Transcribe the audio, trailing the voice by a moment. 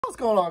What's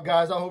going on,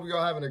 guys? I hope you're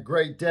all having a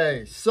great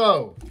day.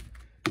 So,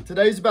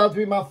 today's about to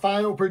be my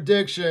final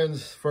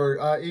predictions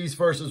for East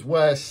versus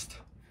West.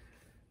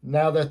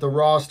 Now that the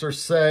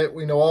roster's set,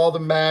 we know all the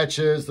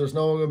matches. There's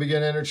no one going to be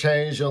getting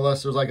interchanged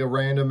unless there's like a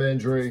random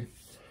injury.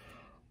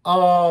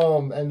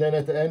 And then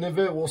at the end of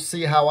it, we'll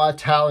see how I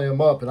tally them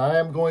up. And I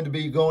am going to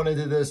be going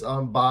into this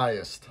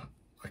unbiased.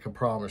 I can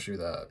promise you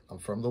that. I'm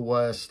from the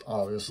West,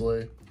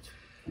 obviously.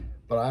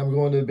 But I'm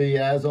going to be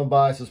as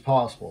unbiased as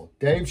possible.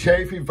 Dave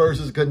Chaffee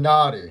versus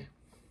Gennady.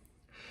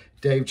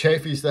 Dave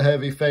Chaffee's the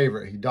heavy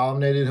favorite. He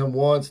dominated him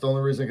once. The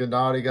only reason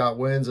Gennady got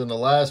wins in the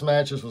last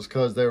matches was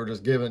because they were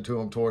just giving to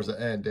him towards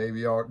the end.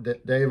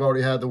 Dave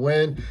already had the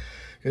win.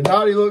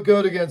 Gennady looked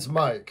good against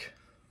Mike.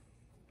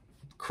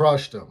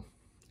 Crushed him.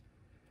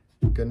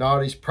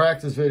 Gennady's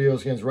practice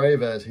videos against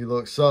Reyes, he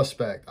looked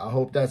suspect. I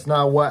hope that's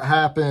not what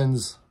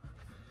happens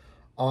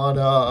on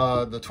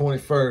the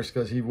 21st,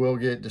 because he will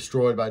get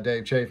destroyed by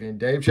Dave Chaffee. And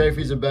Dave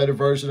Chaffee's a better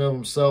version of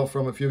himself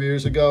from a few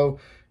years ago.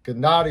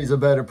 Gennady's a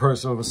better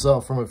person of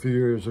himself from a few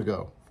years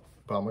ago.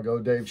 But I'm going to go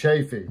Dave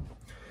Chaffee.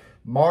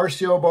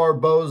 Marcio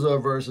Barboza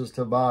versus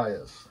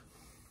Tobias.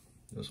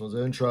 This one's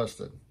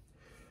interesting.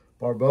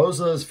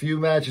 Barboza's few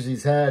matches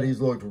he's had,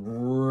 he's looked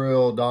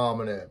real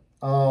dominant.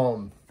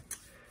 Oh,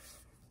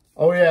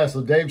 yeah,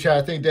 so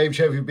I think Dave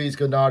Chaffee beats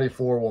Gennady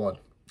 4-1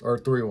 or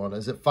 3-1.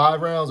 Is it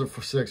 5 rounds or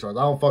 6 rounds?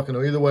 I don't fucking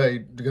know. Either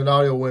way,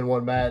 Gennady will win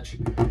one match.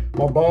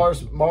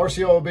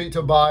 Marcio will beat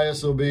Tobias.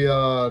 It'll be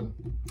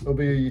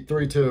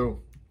 3-2.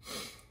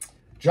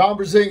 John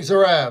Brzenk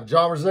Ziraqashvili.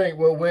 John Brzenk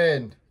will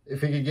win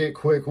if he can get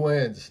quick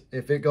wins.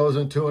 If it goes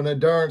into an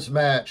endurance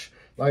match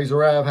like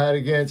Ziraqashvili had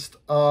against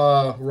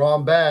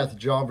Ron Bath,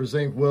 John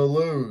Brzenk will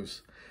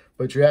lose.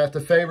 But you have to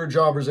favor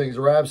John Brzenk.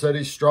 Ziraqashvili said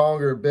he's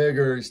stronger,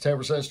 bigger. He's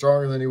 10%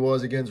 stronger than he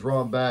was against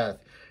Ron Bath.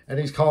 And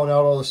he's calling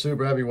out all the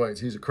super heavyweights.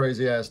 He's a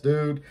crazy-ass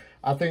dude.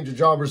 I think that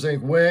John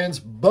Brzenk wins,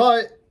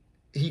 but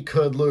he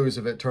could lose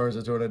if it turns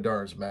into an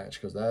endurance match,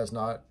 because that's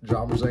not,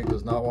 John Brzenk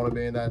does not want to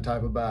be in that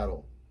type of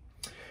battle.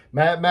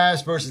 Matt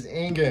Mask versus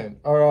Prudnik.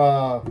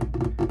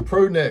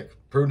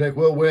 Prudnik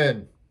will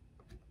win.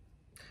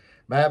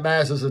 Matt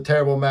Mask is a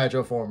terrible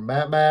matchup for him.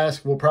 Matt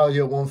Mask will probably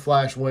get one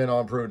flash win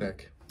on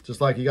Prudnik,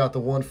 just like he got the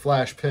one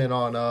flash pin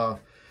on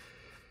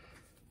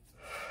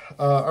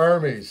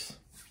Hermes.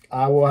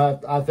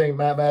 I think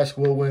Matt Mask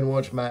will win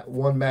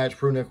one match.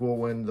 Prudnik will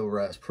win the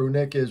rest.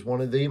 Prudnik is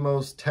one of the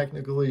most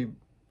technically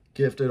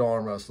gifted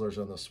arm wrestlers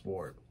in the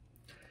sport.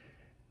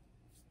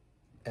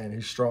 And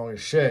he's strong as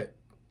shit.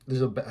 This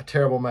is a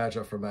terrible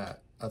matchup for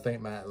Matt. I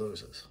think Matt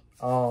loses.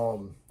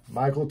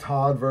 Michael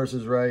Todd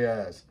versus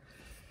Reyes.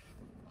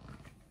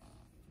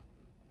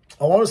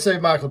 I want to say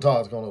Michael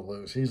Todd's going to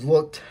lose. He's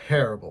looked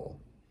terrible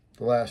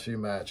the last few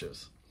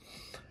matches.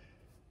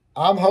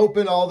 I'm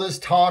hoping all this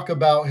talk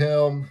about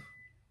him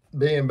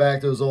being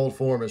back to his old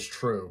form is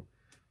true.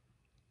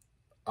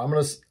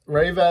 Reyes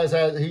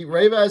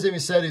even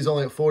said he's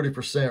only at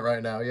 40%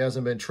 right now. He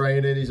hasn't been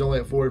training. He's only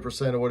at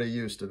 40% of what he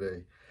used to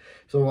be.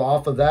 So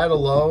off of that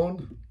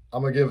alone,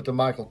 I'm going to give it to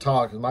Michael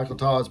Todd, because Michael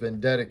Todd's been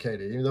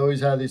dedicated. Even though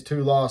he's had these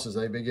 2 losses,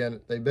 they've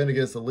been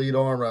against the lead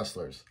arm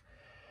wrestlers.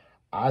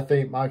 I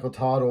think Michael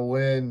Todd will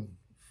win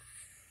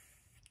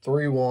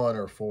 3-1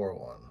 or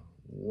 4-1.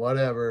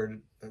 Whatever,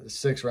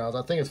 6 rounds.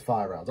 I think it's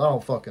 5 rounds. I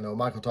don't fucking know.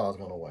 Michael Todd's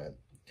going to win.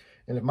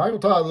 And if Michael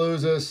Todd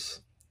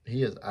loses,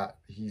 he's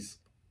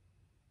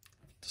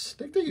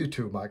stick to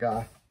YouTube, my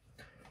guy.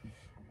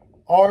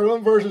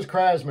 Arlen versus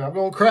Krasny. I'm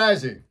going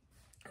Krasny.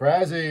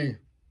 Krasny.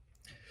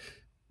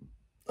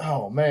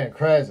 Oh man,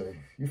 Krasny.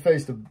 You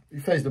faced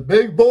the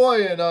big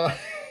boy in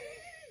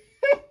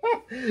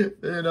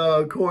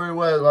Corey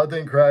West. I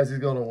think Krasny's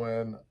gonna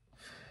win.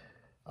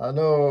 I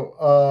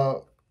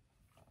know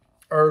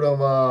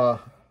Erdem,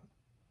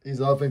 he's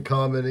up and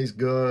coming, he's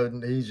good,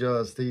 and he's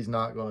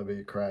not gonna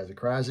be Krasny.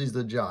 Krasny's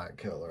the giant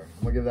killer.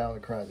 I'm gonna give that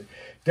one to Krasny.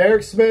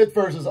 Derek Smith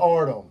versus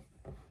Artem.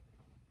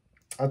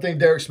 I think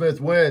Derek Smith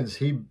wins.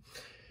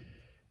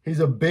 He's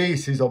a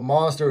beast. He's a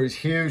monster. He's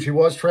huge. He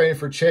was training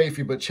for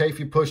Chaffee, but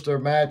Chaffee pushed their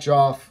match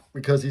off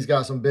because he's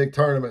got some big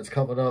tournaments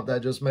coming up.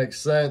 That just makes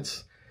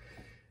sense.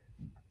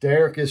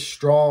 Derek is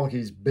strong.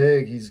 He's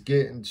big. He's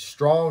getting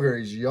stronger.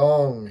 He's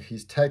young.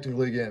 He's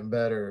technically getting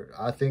better.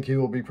 I think he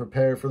will be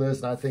prepared for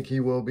this, and I think he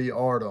will be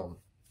Artem.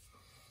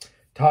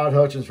 Todd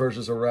Hutchins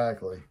versus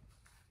Irakli.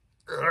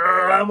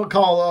 I'm going to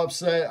call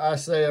upset. I'm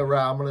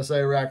going to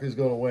say Irakli's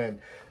going to win.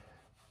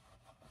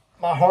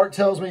 My heart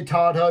tells me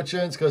Todd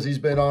Hutchins, because he's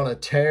been on a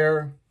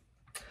tear.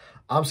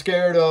 I'm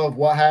scared of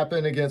what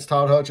happened against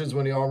Todd Hutchins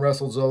when he arm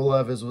wrestled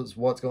Zolev is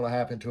what's going to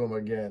happen to him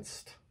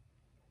against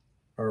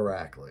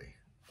Irakli.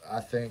 I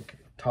think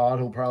Todd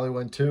will probably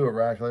win 2.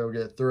 Irakli will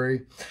get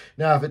 3.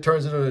 Now, if it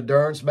turns into an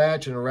endurance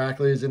match and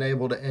Irakli isn't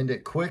able to end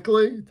it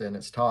quickly, then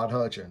it's Todd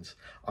Hutchins.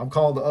 I'm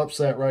calling the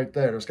upset right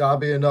there. There's got to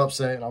be an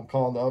upset, and I'm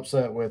calling the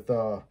upset with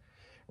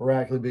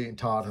Irakli beating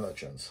Todd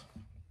Hutchins.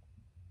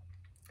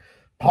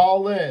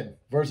 Paul Lynn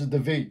versus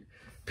David.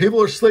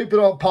 People are sleeping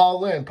on Paul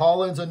Lynn.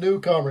 Paul Lynn's a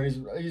newcomer.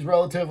 He's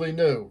relatively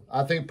new.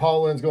 I think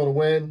Paul Lynn's going to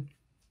win.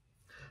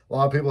 A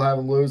lot of people have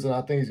him losing.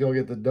 I think he's going to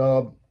get the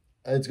dub.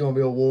 It's going to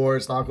be a war.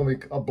 It's not going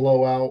to be a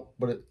blowout,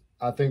 but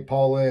I think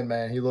Paul Lynn,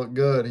 man, he looked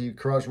good. He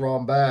crushed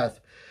Ron Bath.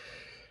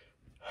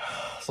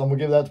 So I'm going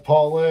to give that to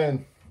Paul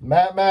Lynn.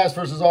 Matt Mass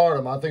versus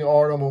Artem. I think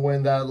Artem will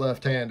win that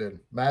left-handed.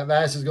 Matt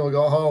Mass is going to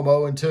go home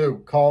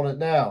 0-2. Calling it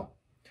now.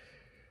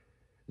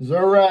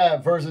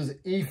 Zurab versus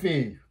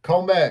Efi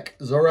Komek.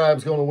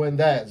 Zurab's going to win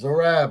that.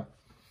 Zurab,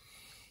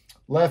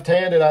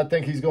 left-handed, I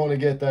think he's going to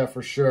get that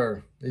for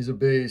sure. He's a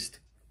beast.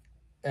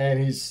 And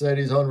he said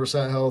he's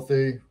 100%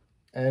 healthy.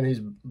 And he's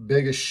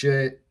big as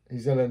shit.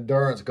 He's an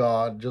endurance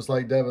god, just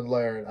like Devin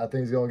Laird. I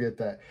think he's going to get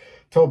that.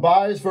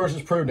 Tobias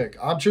versus Prudnik.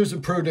 I'm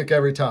choosing Prudnik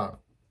every time.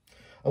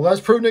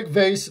 Unless Prudnik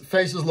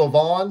faces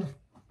Levon,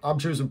 I'm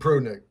choosing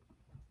Prudnik.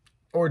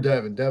 Or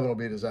Devin. Devin will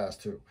beat his ass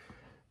too.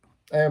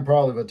 And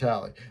probably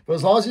Vitali. But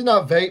as long as he's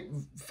not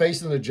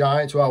facing the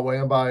Giants who outweigh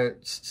him by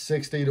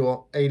 60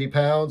 to 80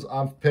 pounds,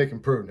 I'm picking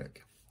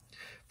Prudnik.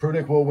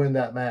 Prudnik will win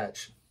that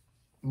match.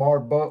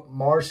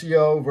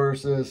 Marcio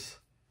versus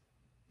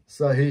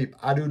Sahib.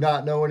 I do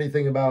not know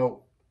anything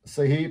about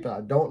Sahib.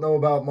 I don't know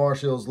about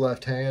Marcio's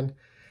left hand.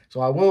 So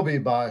I will be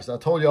biased. I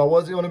told you I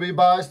wasn't going to be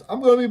biased. I'm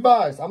going to be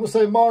biased. I'm going to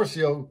say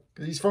Marcio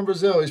because he's from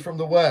Brazil. He's from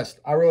the West.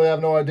 I really have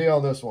no idea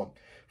on this one.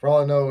 For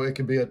all I know, it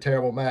could be a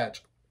terrible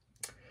match.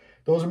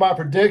 Those are my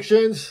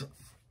predictions.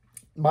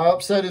 My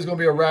upset is going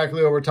to be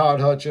Irakli over Todd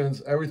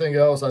Hutchins. Everything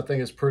else I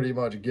think is pretty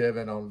much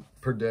given on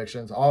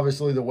predictions.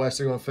 Obviously, the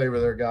West are going to favor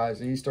their guys.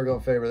 The East are going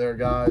to favor their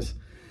guys.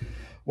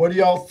 What do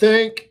y'all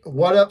think?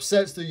 What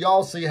upsets do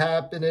y'all see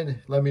happening?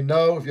 Let me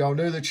know. If y'all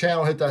new to the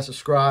channel, hit that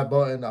subscribe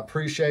button. I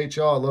appreciate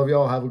y'all. I love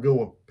y'all. Have a good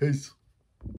one. Peace.